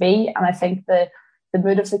place to be. And I think the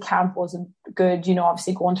mood of the camp wasn't good.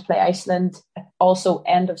 Obviously going to play Iceland, also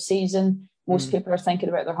end of season. Most people are thinking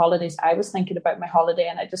about their holidays. I was thinking about my holiday,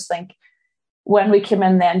 and I just think when we came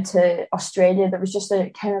in then to Australia, there was just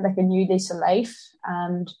a kind of like a new lease of life.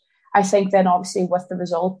 And I think then obviously with the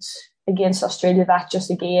result against Australia, that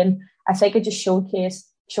just again, I think it just showcased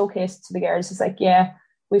to the girls. It's like, yeah,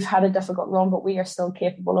 we've had a difficult run, but we are still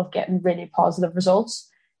capable of getting really positive results.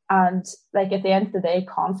 And at the end of the day,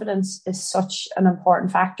 confidence is such an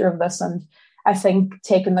important factor of this. And I think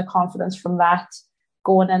taking the confidence from that,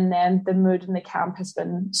 going in, then the mood in the camp has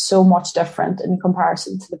been so much different in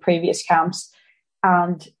comparison to the previous camps.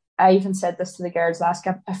 And I even said this to the girls last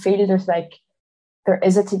camp, I feel there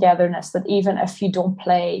is a togetherness that even if you don't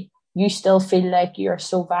play, you still feel like you're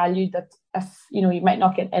so valued that if, you might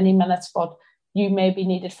not get any minutes, but you may be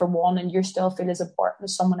needed for one and you still feel as important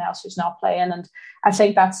as someone else who's not playing. And I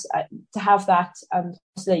think that's to have that, and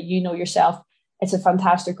so that yourself, it's a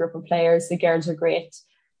fantastic group of players. The girls are great.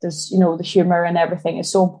 There's, the humour and everything is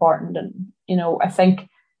so important. And, I think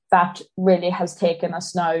that really has taken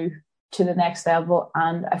us now to the next level.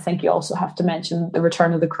 And I think you also have to mention the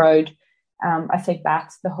return of the crowd. I think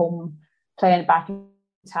that's the home, playing back in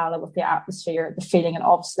Tala with the atmosphere, the feeling, and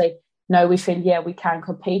obviously now we feel, yeah, we can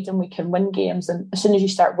compete and we can win games. And as soon as you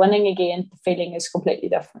start winning again, the feeling is completely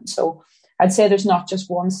different. So I'd say there's not just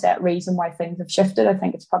one set reason why things have shifted. I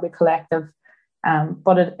think it's probably collective.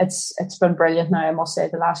 But it's been brilliant now, I must say.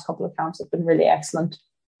 The last couple of camps have been really excellent.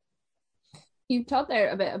 You talked there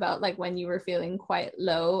a bit about like when you were feeling quite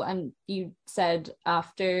low, and you said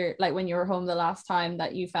after, like when you were home the last time,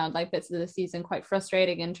 that you found like bits of the season quite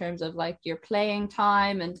frustrating in terms of like your playing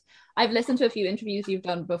time. And I've listened to a few interviews you've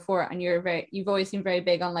done before, and you've always seemed very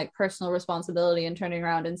big on like personal responsibility and turning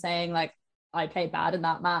around and saying like, I played bad in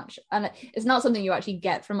that match. And it's not something you actually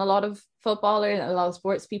get from a lot of footballers and a lot of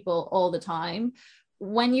sports people all the time.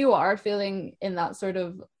 When you are feeling in that sort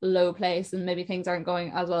of low place and maybe things aren't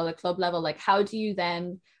going as well at club level, like how do you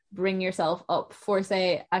then bring yourself up for,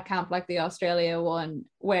 say, a camp like the Australia one,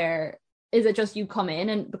 where is it just you come in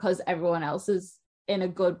and because everyone else is in a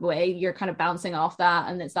good way, you're kind of bouncing off that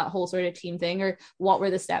and it's that whole sort of team thing? Or what were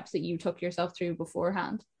the steps that you took yourself through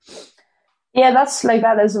beforehand? Yeah,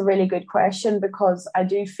 that is a really good question, because I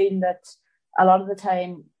do feel that a lot of the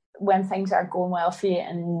time when things aren't going well for you,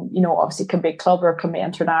 and obviously it can be club or it can be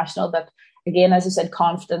international, that again, as I said,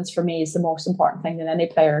 confidence for me is the most important thing that any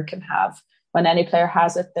player can have. When any player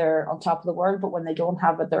has it, they're on top of the world, but when they don't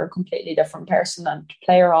have it, they're a completely different person and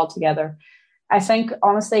player altogether. I think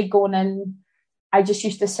honestly going in, I just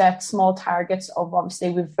used to set small targets of,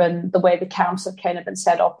 obviously we've been, the way the camps have kind of been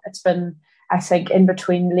set up, it's been, I think in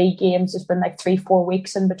between league games, there's been like 3-4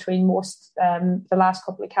 weeks in between most the last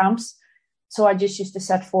couple of camps. So I just used to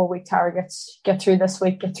set 4-week targets, get through this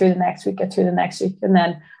week, get through the next week, get through the next week. And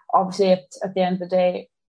then obviously at the end of the day,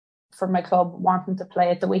 for my club wanting to play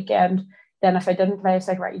at the weekend, then if I didn't play, it's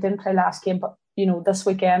like, right, you didn't play last game, but this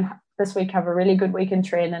week have a really good week in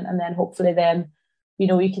training, and then hopefully then, you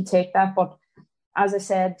can take that. But as I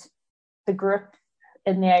said, the group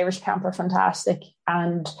in the Irish camp are fantastic.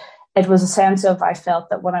 And it was a sense of, I felt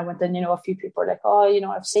that when I went in, a few people were like, oh,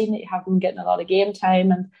 I've seen that you haven't been getting a lot of game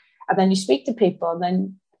time. And then you speak to people, and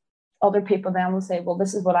then other people then will say, well,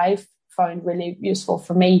 this is what I've found really useful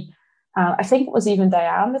for me. I think it was even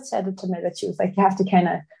Diane that said it to me, that she was like, you have to kind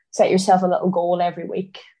of set yourself a little goal every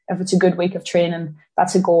week. If it's a good week of training,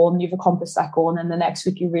 that's a goal, and you've accomplished that goal. And then the next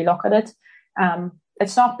week you relook at it.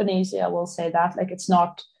 It's not been easy, I will say that. Like, it's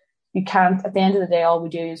not, you can't, at the end of the day, all we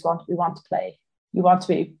do is we want to play. You want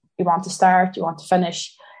to start, you want to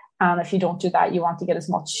finish. And if you don't do that, you want to get as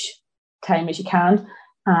much time as you can.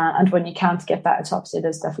 And when you can't get that, it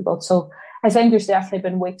is difficult. So I think there's definitely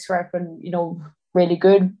been weeks where I've been, really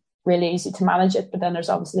good, really easy to manage it. But then there's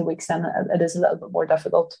obviously weeks then it is a little bit more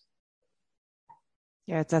difficult.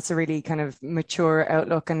 Yeah, that's a really kind of mature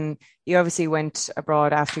outlook. And you obviously went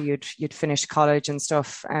abroad after you'd finished college and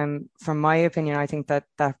stuff. From my opinion, I think that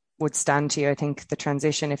would stand to you. I think the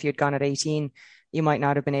transition, if you'd gone at 18, you might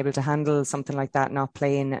not have been able to handle something like that, not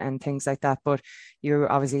playing and things like that. But you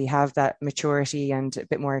obviously have that maturity and a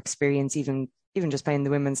bit more experience, even just playing the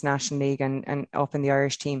Women's National League and up in the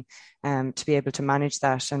Irish team, to be able to manage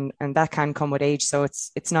that. And that can come with age. So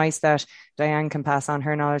it's nice that Diane can pass on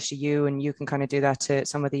her knowledge to you, and you can kind of do that to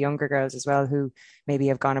some of the younger girls as well, who maybe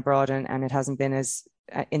have gone abroad and it hasn't been as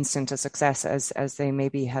instant a success as they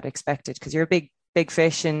maybe had expected. Because you're a big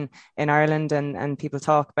fish in Ireland, and people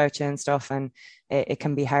talk about you and stuff, and it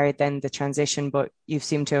can be hard then, the transition, but you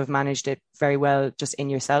seem to have managed it very well just in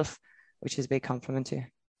yourself, which is a big compliment to you.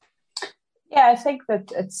 Yeah, I think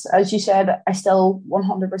that it's, as you said, I still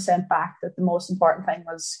 100% back that the most important thing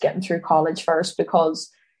was getting through college first,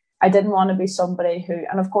 because I didn't want to be somebody who,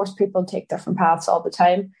 and of course people take different paths all the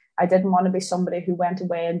time, I didn't want to be somebody who went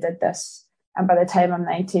away and did this, and by the time I'm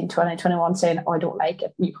 19, 20, 21 saying, oh, I don't like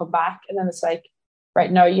it, and you come back, and then it's like,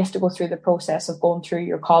 right now you have to go through the process of going through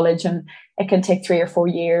your college, and it can take 3 or 4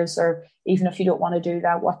 years, or even if you don't want to do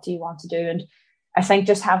that, what do you want to do? And I think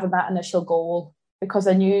just having that initial goal, because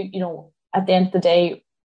I knew, at the end of the day,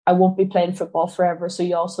 I won't be playing football forever. So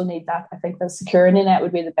you also need that. I think the security net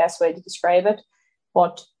would be the best way to describe it.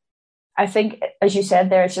 But I think, as you said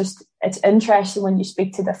there, it's interesting when you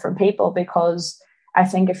speak to different people, because I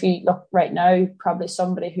think if you look right now, probably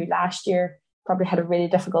somebody who last year probably had a really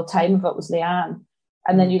difficult time of it was Leanne.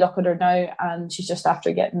 And then you look at her now, and she's just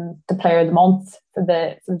after getting the Player of the Month for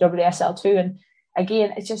the WSL2. And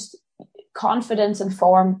again, it's just confidence and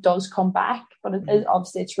form does come back, but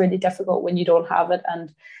obviously it's really difficult when you don't have it. And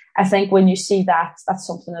I think when you see that, that's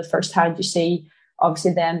something that firsthand you see.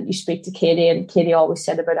 Obviously then you speak to Katie, and Katie always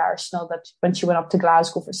said about Arsenal that when she went up to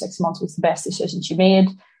Glasgow for 6 months was the best decision she made,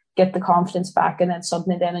 get the confidence back, and then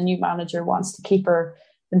suddenly then a new manager wants to keep her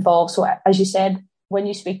involved. So as you said, when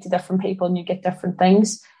you speak to different people and you get different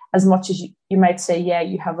things, as much as you might say, yeah,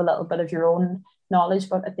 you have a little bit of your own knowledge,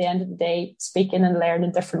 but at the end of the day, speaking and learning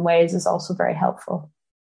in different ways is also very helpful.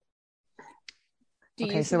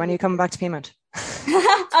 Okay, so when are you coming back to Peamount?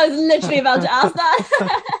 I was literally about to ask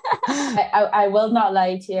that. I will not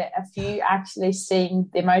lie to you. If you actually seen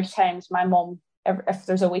the amount of times my mum, if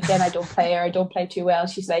there's a weekend I don't play or I don't play too well,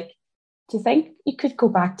 she's like, "Do you think you could go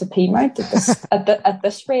back to Peamount at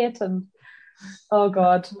this rate?" And oh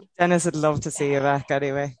God, Dennis would love to see you back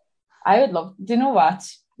anyway. I would love. Do you know what?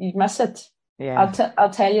 You'd miss it. Yeah. I'll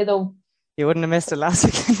tell you though. You wouldn't have missed it last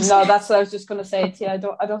weekend. No, that's what I was just going to say to you.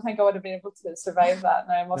 I don't think I would have been able to survive that.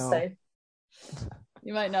 Now I must say.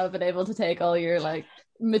 You might not have been able to take all your like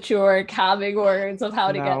mature calming words of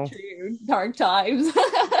how to get through dark times.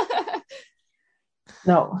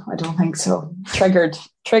 No, I don't think so. Triggered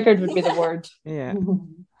would be the word. Yeah.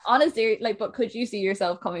 Honestly, like, but could you see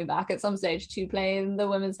yourself coming back at some stage to play in the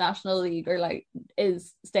Women's National League, or like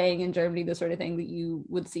is staying in Germany the sort of thing that you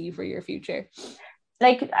would see for your future?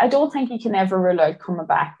 Like, I don't think you can ever rule out coming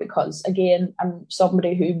back, because again, I'm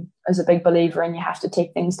somebody who is a big believer and you have to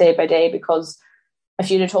take things day by day, because if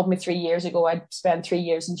you'd have told me 3 years ago I'd spend 3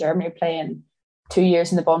 years in Germany playing 2 years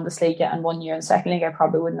in the Bundesliga and 1 year in second league, I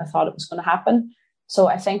probably wouldn't have thought it was going to happen. So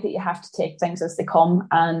I think that you have to take things as they come,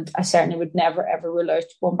 and I certainly would never ever rule out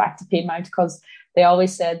going back to Peamount, because they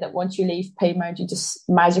always said that once you leave Peamount you just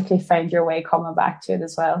magically find your way coming back to it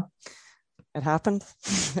as well. It happened.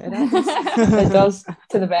 It happens. It does,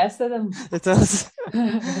 to the best of them. It does.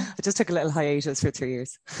 I just took a little hiatus for 3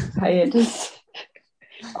 years. Hiatus.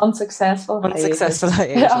 Unsuccessful hiatus.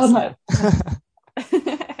 Oh, no.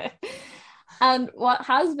 And what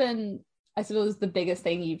has been, I suppose, the biggest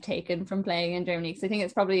thing you've taken from playing in Germany? Because I think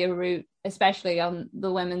it's probably a route, especially on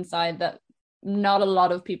the women's side, that not a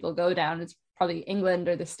lot of people go down. It's probably England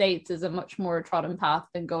or the States is a much more trodden path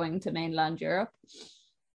than going to mainland Europe.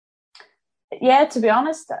 Yeah, to be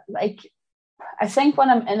honest, like, I think when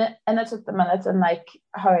I'm in it at the minute and like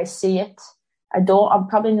how I see it, I'm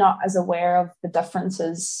probably not as aware of the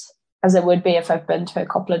differences as I would be if I've been to a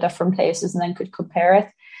couple of different places and then could compare it.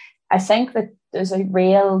 I think that there is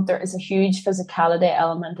a huge physicality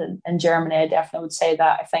element in Germany. I definitely would say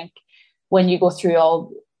that. I think when you go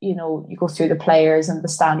through you go through the players and the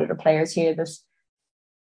standard of players here,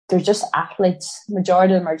 they're just athletes. The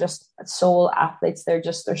majority of them are just soul athletes. They're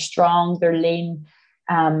strong, they're lean.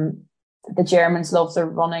 The Germans love their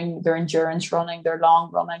running, their endurance running, their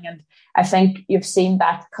long running. And I think you've seen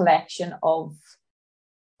that collection of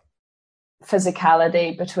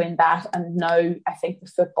physicality between that, and now I think the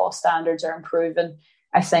football standards are improving.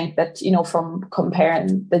 I think that, from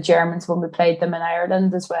comparing the Germans when we played them in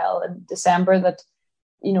Ireland as well in December, that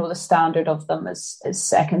the standard of them is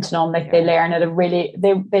second to none. Like, they learn at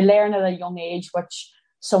they learn at a young age, which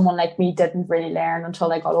someone like me didn't really learn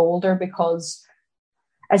until I got older, because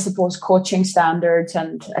I suppose coaching standards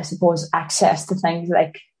and I suppose access to things,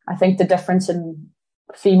 like, I think the difference in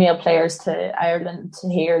female players to Ireland to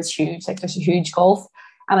here is huge. Like, there's a huge gulf,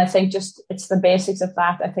 and I think just it's the basics of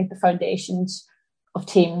that. I think the foundations of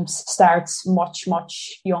teams starts much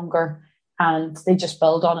younger, and they just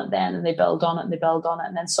build on it then, and they build on it and they build on it,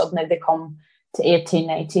 and then suddenly they come to 18,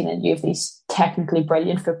 19, and you have these technically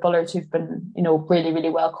brilliant footballers who've been, really, really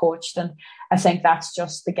well coached. And I think that's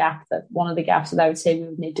just one of the gaps that I would say we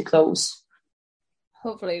would need to close.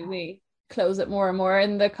 Hopefully we close it more and more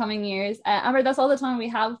in the coming years. Amber, that's all the time we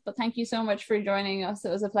have, but thank you so much for joining us. It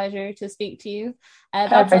was a pleasure to speak to you.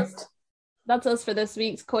 That's us for this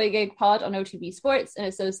week's COYGIG Pod on OTB Sports, in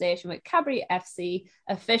association with Cadbury FC,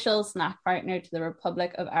 official snack partner to the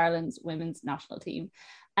Republic of Ireland's women's national team.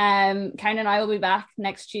 Karen and I will be back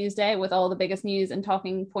next Tuesday with all the biggest news and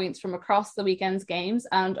talking points from across the weekend's games,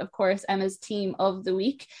 and of course Emma's team of the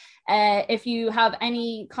week. If you have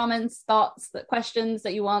any comments, thoughts, questions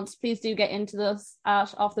that you want, please do get into us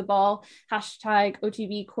at Off the Ball,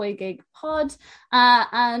 #OTB COYGIG Pod.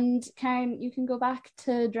 And Karen, you can go back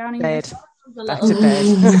to drowning bed. Back to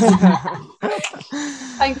bed.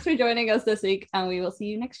 Thanks for joining us this week, and we will see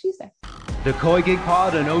you next Tuesday. The COYGIG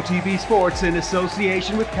Pod on OTB Sports, in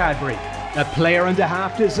association with Cadbury. A player and a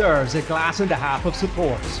half deserves a glass and a half of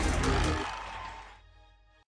support.